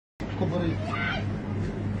Cooperate.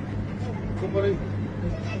 Cooperate.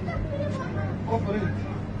 Cooperate.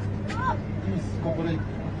 Please cooperate.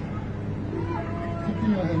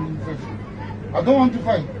 I don't want to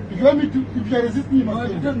fight. If you want me to, if you resist me, you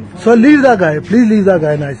must kill me. So leave the guy. Please leave the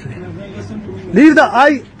guy nicely. Leave the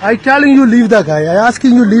I telling you leave the guy. I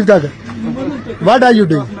asking you leave the guy. What are you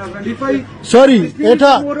doing? Sorry,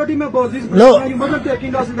 Eta. No.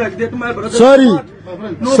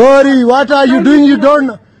 Sorry. What are you doing? You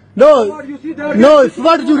don't. No. No.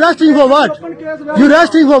 What you resting for? What? You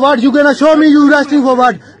resting for what? You gonna show me? You resting for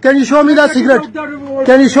what? Can you show me the cigarette?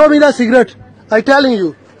 Can you show me the cigarette? I telling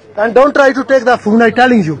you. And don't try to take the phone. I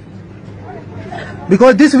telling you.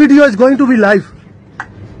 Because this video is going to be live.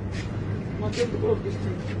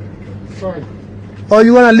 Sorry. Or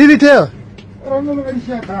you wanna leave it here?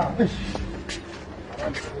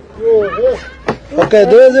 Okay,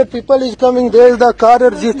 there is a people is coming. There is the car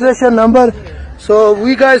registration number. So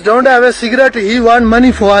we guys don't have a cigarette. He want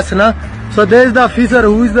money for us, na? So there is the officer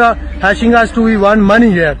who is the hashing us to. He want money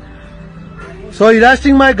here. So he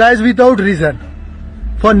arresting my guys without reason,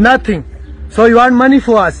 for nothing. So he want money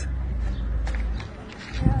for us.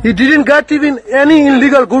 He didn't get even any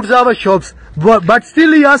illegal goods out of shops, but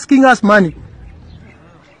still he asking us money.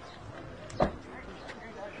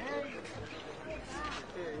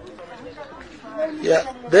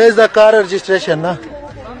 Yeah, there is the car registration, na?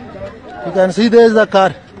 You can see there is the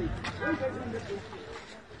car.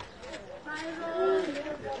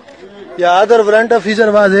 Yeah, other warrant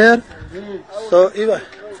officer was here. So he was,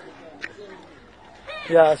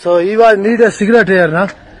 yeah, so he was need a cigarette here, na?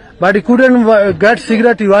 But he couldn't get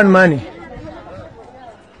cigarette. He want money.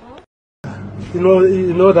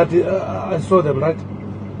 You know that I saw them, right?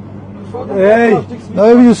 Hey, now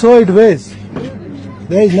you saw it ways.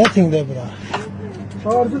 There is nothing there, bro.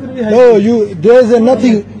 No, there is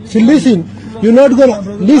nothing. See, listen, you're not gonna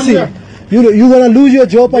listen. You're gonna lose your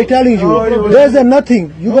job. I telling you. There's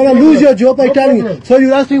nothing. You're gonna lose your job. I telling you. So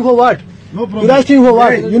you're asking for what? No problem. You're asking for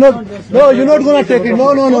what? You're not. No, you're not gonna take it.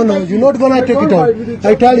 No. You're not gonna take it out.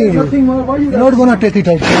 I telling you. You're not gonna take it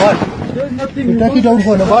out for what? You take it out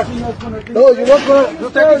for what? No, you're not gonna. You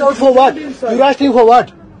take it out for what? You're asking for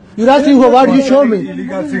what? You're asking for what? You show me.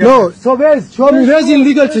 No. So show me where's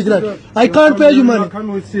illegal cigarette? I can't pay you money.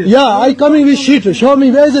 Yeah, I coming with shit. Show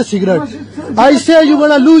me where's the cigarette. I say you're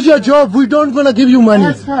gonna lose your job. We don't gonna give you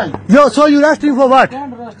money. Yo, so you're asking for what?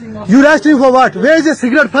 You're asking for what? Where's the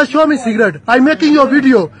cigarette? First show me cigarette. I'm making your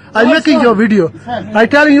video. I'm making your video. I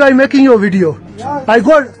telling you I'm making your video. I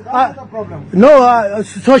got no.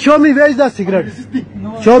 So show me where is the cigarette.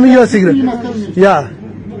 Show me your cigarette. Yeah.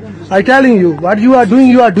 I telling you, what you are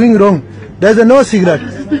doing wrong. There's no cigarette.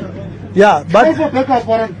 Yeah, but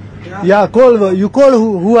yeah, you call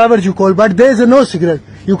whoever you call, but there is no cigarette.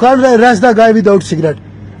 You can't arrest the guy without cigarette.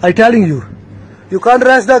 I telling you, you can't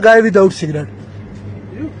arrest the guy without cigarette.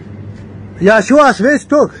 Yeah, show us. Where's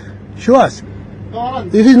talk? Show us.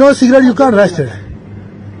 If it's no cigarette, you can't arrest it.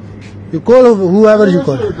 You call whoever you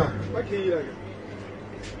call.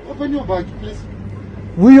 Open your bag, please.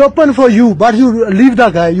 We open for you, but you leave the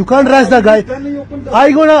guy. You can't arrest the guy.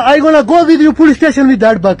 I gonna go with you police station with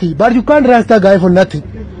that Bucky, but you can't arrest the guy for nothing.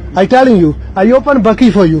 I telling you, I open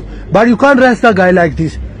Bucky for you, but you can't arrest the guy like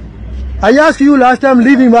this. I asked you last time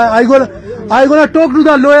leaving. I gonna talk to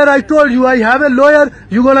the lawyer. I told you I have a lawyer.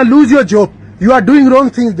 You gonna lose your job. You are doing wrong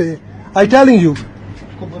things there. I telling you.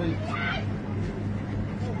 Cooperate.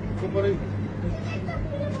 Cooperate.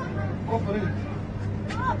 Cooperate.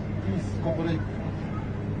 Please cooperate.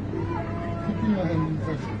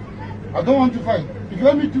 I don't want to fight. If you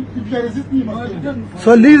want me to, if you resist me, you must kill me.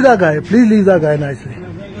 So leave the guy. Please leave the guy nicely.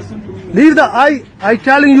 Leave the I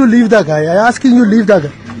telling you leave the guy. I asking you leave the guy.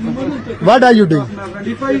 What are you doing?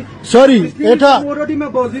 Sorry, Eta.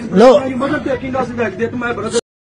 No.